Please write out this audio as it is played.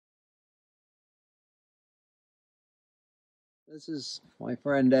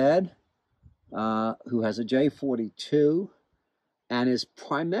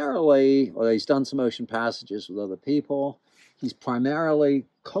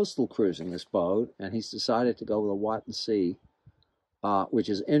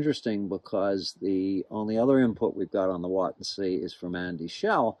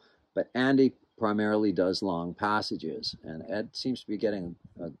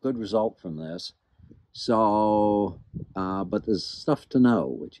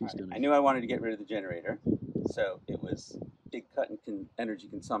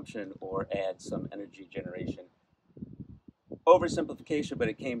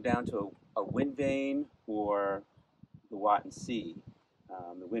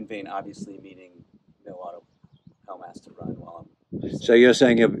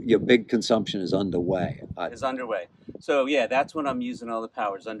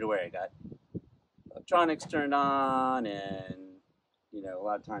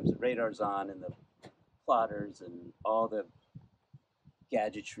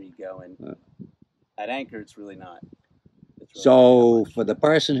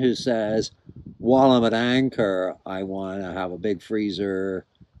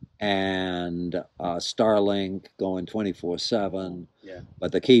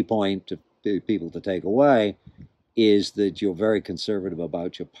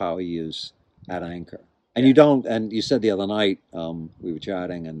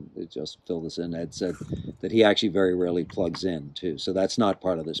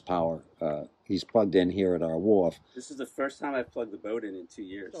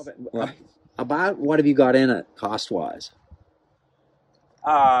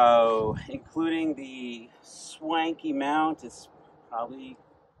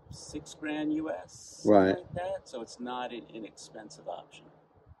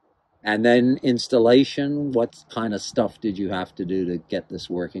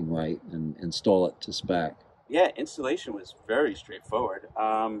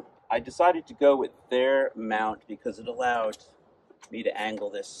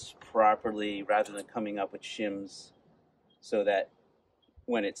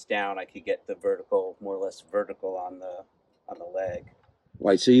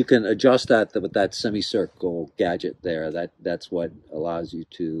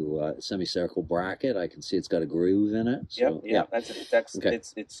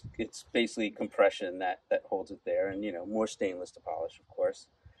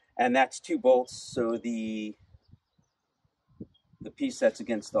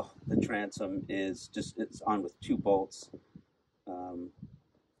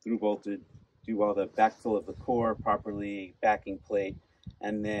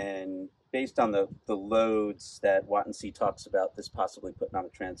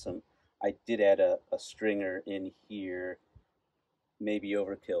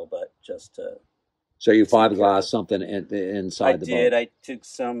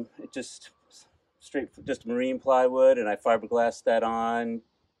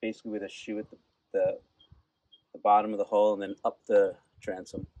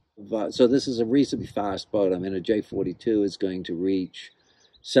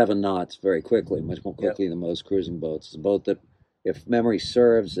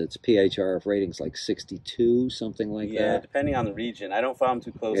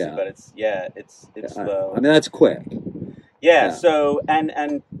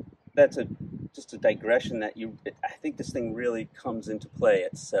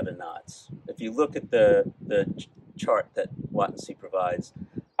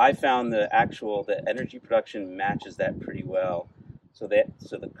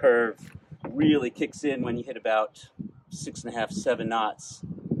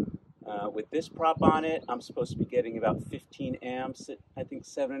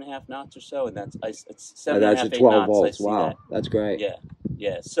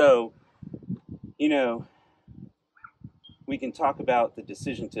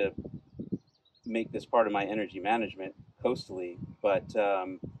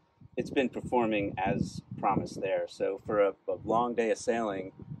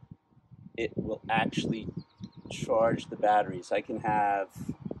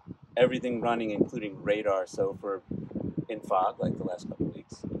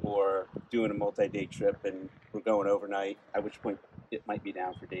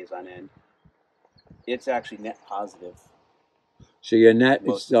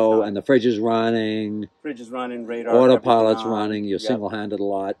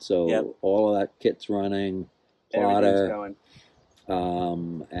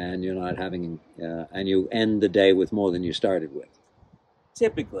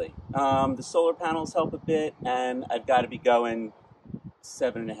Typically, the solar panels help a bit, and I've got to be going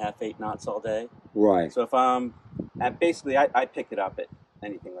 7.5, 8 knots all day. Right. So if I'm basically, I pick it up at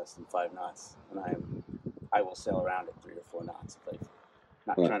anything less than 5 knots, and I will sail around at 3 or 4 knots if I'm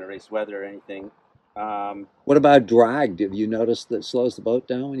not Right. trying to race weather or anything. Um, What about drag? Have you noticed that slows the boat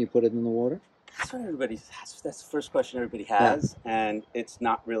down when you put it in the water? that's the first question everybody Yeah. has, and it's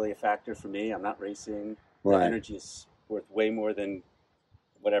not really a factor for me. I'm not racing. The Right. energy is worth way more than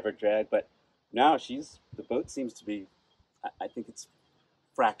whatever drag, but no, the boat seems to be. I think it's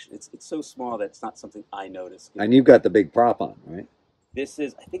fraction. It's so small that it's not something I notice. And you've got the big prop on, right? I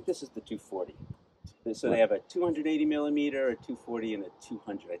think this is the 240. So they Right. have a 280 millimeter, a 240, and a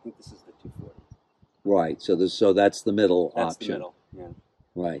 200. I think this is the 240. Right. So that's the middle That's the option. middle. Yeah.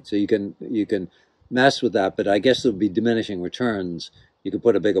 Right. So you can mess with that, but I guess there would be diminishing returns. You could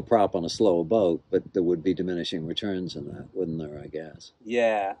put a bigger prop on a slower boat, but there would be diminishing returns in that, wouldn't there, I guess?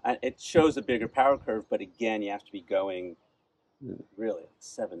 Yeah, it shows a bigger power curve, but again, you have to be going Yeah. really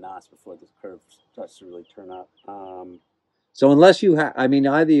 7 knots before the curve starts to really turn up. So unless you have, I mean,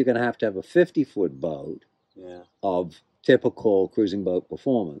 either you're going to have a 50-foot boat Yeah, of typical cruising boat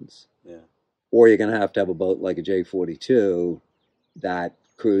performance, yeah, or you're going to have a boat like a J42 that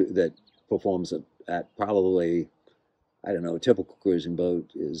performs at probably, I don't know, a typical cruising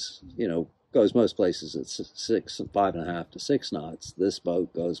boat is, goes most places at 5.5 to 6 knots. This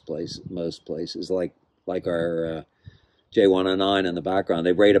boat goes most places like our J109 in the background.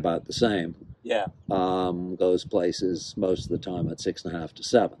 They rate about the same. yeah, Goes places most of the time at 6.5 to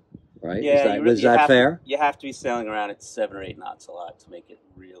 7. Right? yeah. Was that fair? You have to be sailing around at 7 or 8 knots a lot to make it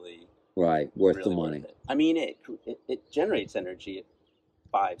really Right, worth the really worth money. it. I mean, it generates energy at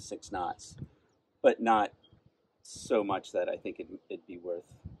 5, 6 knots, but not so much that I think it'd be worth.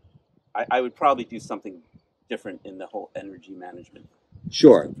 I would probably do something different in the whole energy management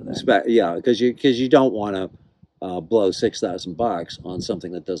Sure, system for that. yeah, because you don't want to blow $6,000 on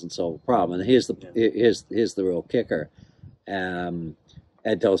something that doesn't solve a problem. And Yeah. here's the real kicker. Um,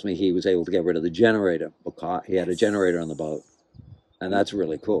 Ed tells me he was able to get rid of the generator because he had a generator on the boat, and that's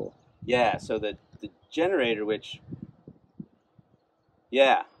really cool. Yeah. So the generator, which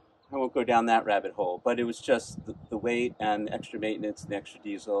yeah, I won't go down that rabbit hole, but it was just the weight and the extra maintenance and the extra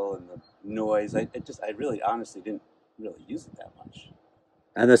diesel and the noise. I really honestly didn't really use it that much.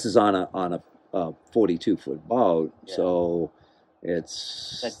 And this is on a 42-foot boat, Yeah. so That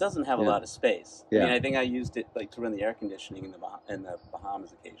it's doesn't have a yeah, lot of space. I mean, yeah, I think I used it like to run the air conditioning in the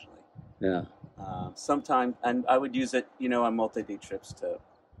Bahamas occasionally. yeah. Sometimes, and I would use it, on multi-day trips to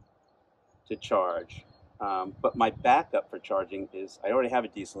charge. But my backup for charging is I already have a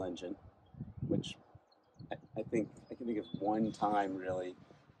diesel engine, which I think I can think of one time really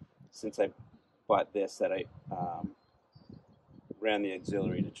since I bought this that I ran the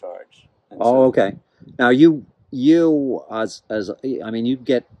auxiliary to charge. And Oh, so, okay. Now you as I mean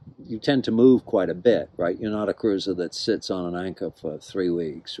you tend to move quite a bit, right? You're not a cruiser that sits on an anchor for 3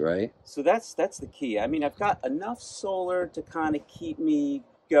 weeks, right? so that's the key. I mean, I've got enough solar to kind of keep me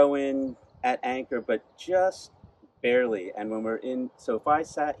going at anchor, but just barely. And when we're so if I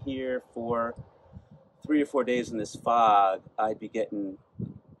sat here for 3 or 4 days in this fog, I'd be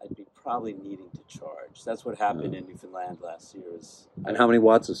probably needing to charge. That's what happened in Newfoundland last year. And how many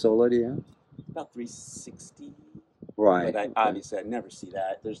watts of solar do you have? About 360. Right. But Okay. obviously I never see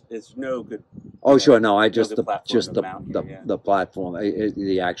that. There's no good. Oh, sure. No, I No just good platform to the mount the, here. Yeah. the platform,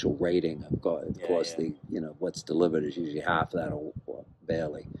 the actual rating. Of Yeah, course, yeah. what's delivered is usually half that or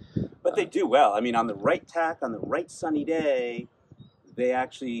barely. But they do well. I mean, on the right tack, on the right sunny day, they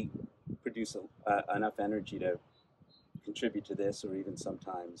actually produce enough energy to contribute to this, or even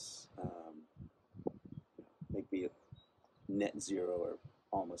sometimes make me net zero or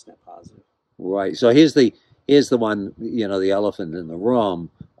almost net positive. Right. So here's the one, the elephant in the room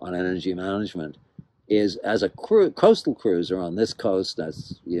on energy management is as a coastal cruiser on this coast.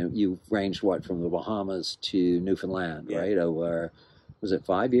 That's you've ranged what from the Bahamas to Newfoundland, Yeah. right? Over was it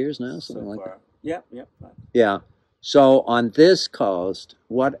 5 years now, something So like far. that? Yep, yep. Yeah. So on this coast,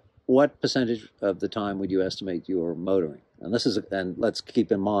 what percentage of the time would you estimate you are motoring? And let's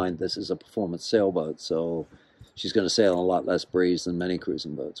keep in mind this is a performance sailboat, so she's going to sail in a lot less breeze than many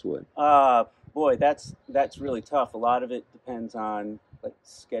cruising boats would. Boy, that's really tough. A lot of it depends on like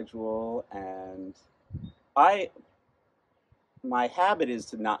schedule, and I my habit is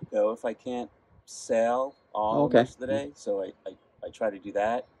to not go if I can't sail all Okay. most of the day. So I try to do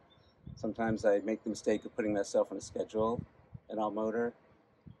that. Sometimes I make the mistake of putting myself on a schedule and I'll motor.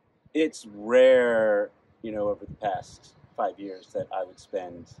 It's rare, over the past 5 years that I would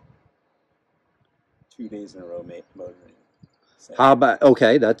spend 2 days in a row motoring. So How about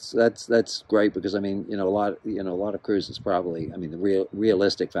okay? That's great because I mean, a lot of cruises probably. I mean, the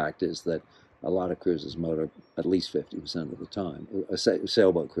realistic fact is that a lot of cruises motor at least 50% of the time.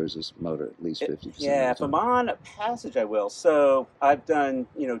 Sailboat cruises motor at least 50% of yeah, the if I'm time. on a passage, I will. So I've done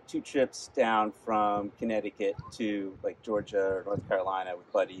 2 trips down from Connecticut to like Georgia or North Carolina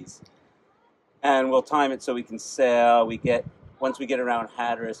with buddies, and we'll time it so we can sail. Once we get around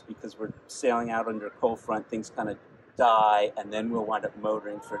Hatteras, because we're sailing out under a cold front, things kind of die, and then we'll wind up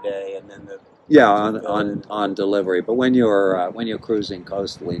motoring for a day, and then the Yeah, boats are good. on delivery, but when you're cruising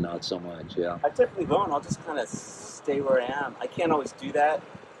coastally, not so much. Yeah. I typically won't. I'll just kind of stay where I am. I can't always do that,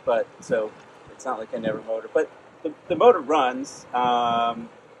 but so it's not like I never motor. But the motor runs.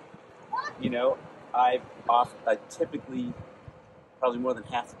 You know, I typically probably more than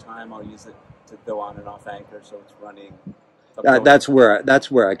half the time I'll use it to go on and off anchor, so it's running. If I'm going That's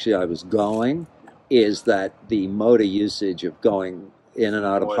where actually I was going, is that the motor usage of going in and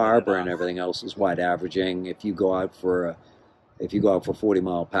out of more than harbor and enough. everything else is wide averaging. If you go out for a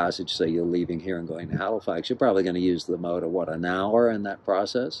 40-mile passage, say you're leaving here and going to Halifax, you're probably going to use the motor what, an hour in that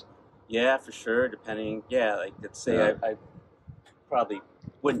process? Yeah, for sure. Depending, yeah, like let's say Yeah. I probably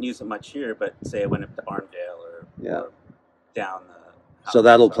wouldn't use it much here, but say I went up to Armdale Yeah. or down the So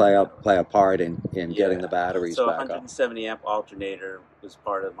that'll Halifax Arm. play a part in Yeah. getting the batteries So back up. 170 amp alternator was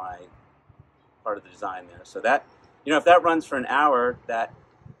part of the design there. So that if that runs for an hour, that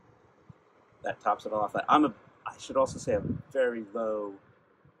tops it off. I should also say I'm very low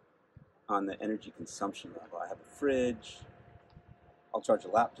on the energy consumption level. I have a fridge. I'll charge a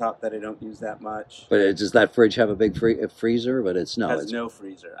laptop that I don't use that much. But does that fridge have a big freezer? But It has no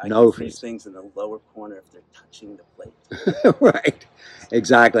freezer. I no can freeze things in the lower corner if they're touching the plate. Right,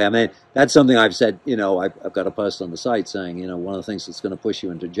 exactly. I mean, that's something I've said. I've got a post on the site saying, one of the things that's going to push you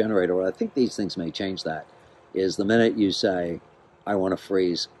into a generator. Well, I think these things may change that. Is the minute you say, I want to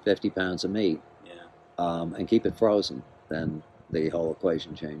freeze 50 pounds of meat, Yeah. And keep it frozen, then the whole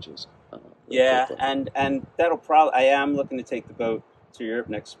equation changes. Yeah, and that'll probably. I am looking to take the boat to Europe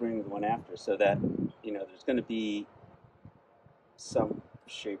next spring, the one after, so that there's going to be some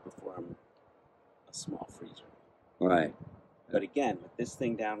shape or form a small freezer. Right. But again, with this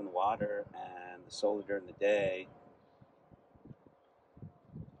thing down in the water and the solar during the day,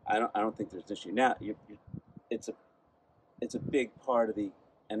 I don't think there's an issue. Now, it's a big part of the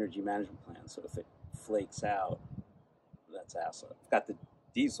energy management plan. So if it flakes out, that's hassle. I've got the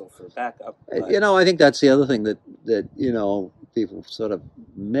diesel for backup. I think that's the other thing that people sort of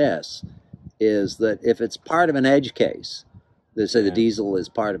miss is that if it's part of an edge case, they say the diesel is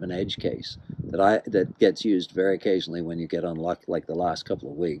part of an edge case that gets used very occasionally when you get unlucky, like the last couple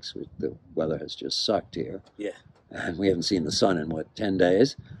of weeks. The weather has just sucked here. Yeah. And we haven't seen the sun in 10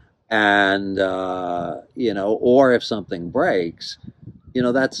 days, and or if something breaks,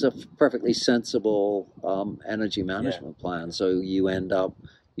 that's a perfectly sensible energy management plan. So you end up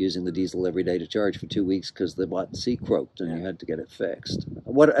using the diesel every day to charge for 2 weeks because the Watt and Sea croaked and you had to get it fixed.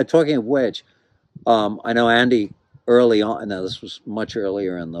 Talking of which, I know Andy early on. Now this was much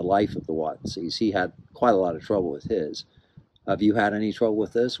earlier in the life of the Watt and Seas. He had quite a lot of trouble with his. Have you had any trouble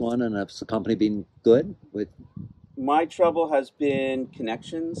with this one? And has the company been good with? My trouble has been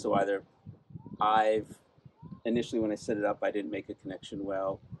connection. So either initially when I set it up, I didn't make a connection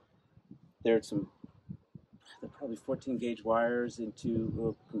well. There are probably 14 gauge wires into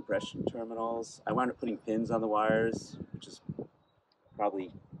little compression terminals. I wound up putting pins on the wires, which is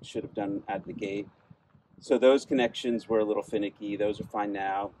probably should have done at the gate. So those connections were a little finicky. Those are fine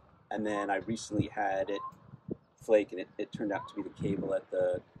now. And then I recently had it flake, and it turned out to be the cable at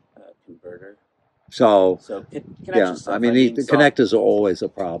the converter. So connection stuff. I mean, the connectors are always a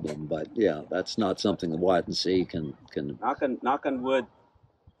problem, but yeah, that's not something the Watt and Sea can. Knock on wood,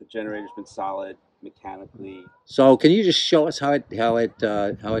 the generator's been solid mechanically. So can you just show us how it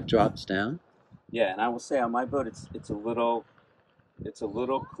drops down? Yeah, and I will say on my boat, it's a little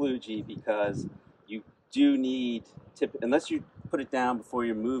kludgy because you do need unless you put it down before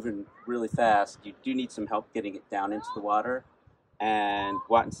you're moving really fast, you do need some help getting it down into the water. And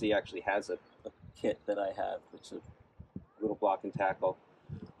Watt and Sea actually has a kit that I have, which is a little block and tackle.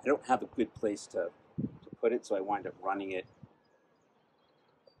 I don't have a good place to put it, so I wind up running it.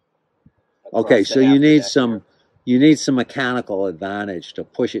 Okay, so you need some mechanical advantage to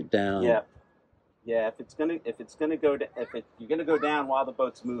push it down. Yeah, yeah. You're gonna go down while the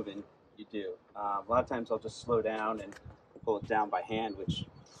boat's moving, you do. A lot of times I'll just slow down and pull it down by hand, which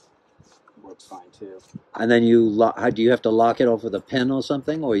works fine too. And then do you have to lock it off with a pin or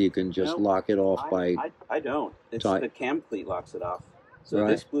something, or you can just lock it off by? I don't. It's the cam cleat locks it off. So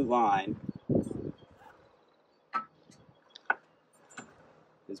this blue line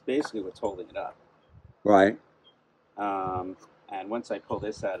is basically what's holding it up. Right. And once I pull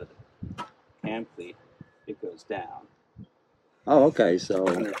this out of the cam cleat, it goes down. Oh, okay. So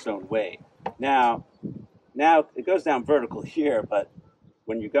under its own weight. Now it goes down vertical here, but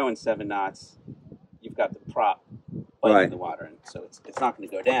when you're going 7 knots, you've got the prop biting the water, and so it's not going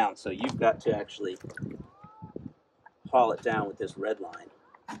to go down. So you've got to actually haul it down with this red line.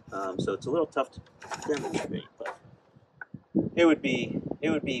 So it's a little tough to demonstrate, but it would be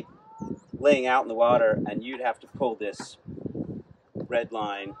laying out in the water, and you'd have to pull this red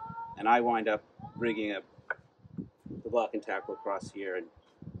line, and I wind up rigging the block and tackle across here, and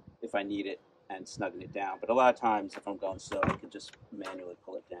if I need it, and snugging it down. But a lot of times, if I'm going slow, I can just manually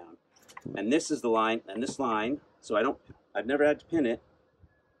pull it down. And this is the line, and this line. So I've never had to pin it.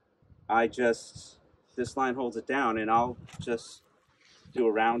 This line holds it down, and I'll just do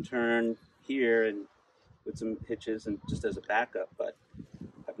a round turn here and with some hitches and just as a backup. But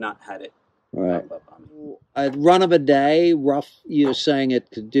I've not had it right. up on me. A run of a day, rough. You're saying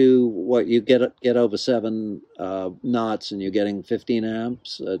it could do what you get over 7 knots, and you're getting 15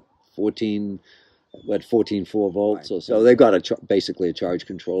 amps at 14. At 14.4 volts, or so they've got basically a charge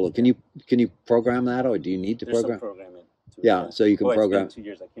controller. Can you program that, or do you need to program? Some programming. Yeah, so you can program. It's been 2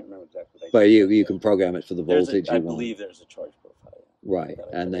 years. I can't remember exactly. But you can program it for the voltage you want. I believe there's a charge profile. Right,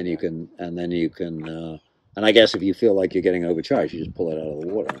 and then you can, and I guess if you feel like you're getting overcharged, you just pull it out of the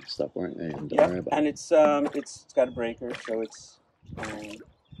water and stuff, right? And don't worry about and it. It's got a breaker, so it's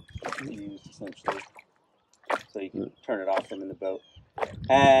used essentially, so you can turn it off from in the boat.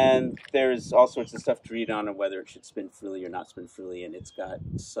 And there's all sorts of stuff to read on whether it should spin freely or not spin freely, and it's got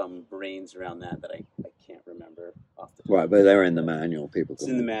some brains around that I can't remember off the top. Right, but they're in the manual. It's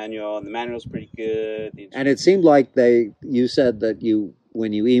in the manual, and the manual's pretty good. And it seemed like you said that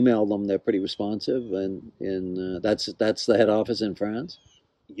when you email them, they're pretty responsive, and that's the head office in France?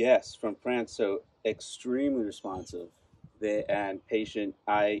 Yes, from France, so extremely responsive and patient.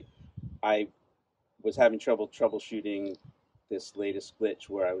 I was having troubleshooting this latest glitch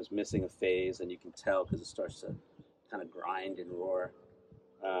where I was missing a phase, and you can tell because it starts to kind of grind and roar.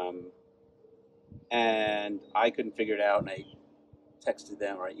 And I couldn't figure it out, and I texted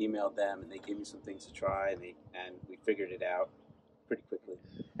them or I emailed them, and they gave me some things to try, and we figured it out pretty quickly.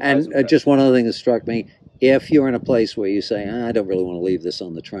 And just one other thing that struck me, if you're in a place where you say, I don't really want to leave this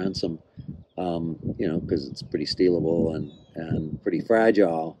on the transom, because it's pretty stealable and pretty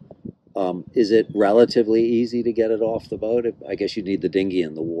fragile, is it relatively easy to get it off the boat? I guess you need the dinghy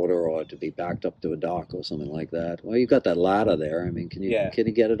in the water or to be backed up to a dock or something like that. Well, you've got that ladder there. I mean, can you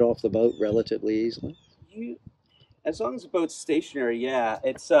get it off the boat relatively easily? As long as the boat's stationary, yeah.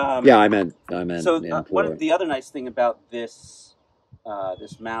 It's yeah, I meant. So one of the other nice thing about this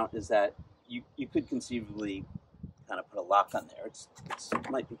mount is that you could conceivably kind of put a lock on there. It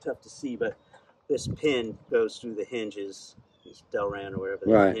might be tough to see, but this pin goes through the hinges. These Delran or wherever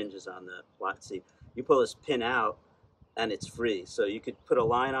the hinges on the Watt and Sea. You pull this pin out, and it's free. So you could put a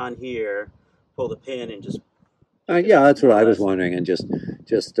line on here, pull the pin, and just yeah, that's what I was wondering, and just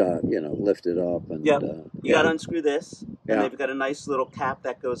lift it up. And you got to unscrew this, and they've got a nice little cap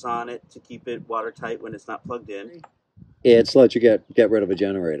that goes on it to keep it watertight when it's not plugged in. It's let you get rid of a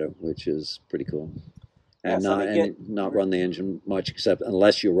generator, which is pretty cool. And not run the engine much, except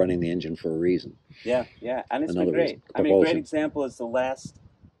unless you're running the engine for a reason. Yeah, and it's been great. I mean, a great example is we left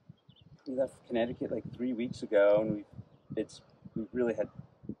Connecticut like 3 weeks ago, and we've really had,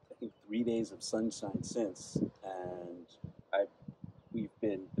 I think, 3 days of sunshine since, and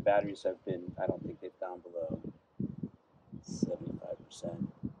the batteries have been, I don't think they've gone below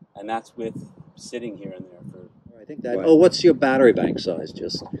 75%, and that's with sitting here and there for. I think that. Oh, what's your battery bank size?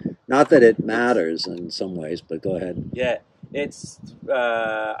 Just not that it matters in some ways, but go ahead. Yeah, it's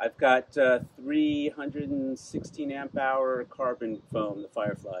I've got 316 amp hour carbon foam, the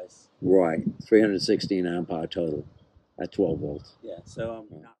Fireflies. Right, 316 amp hour total at 12 volts. Yeah, so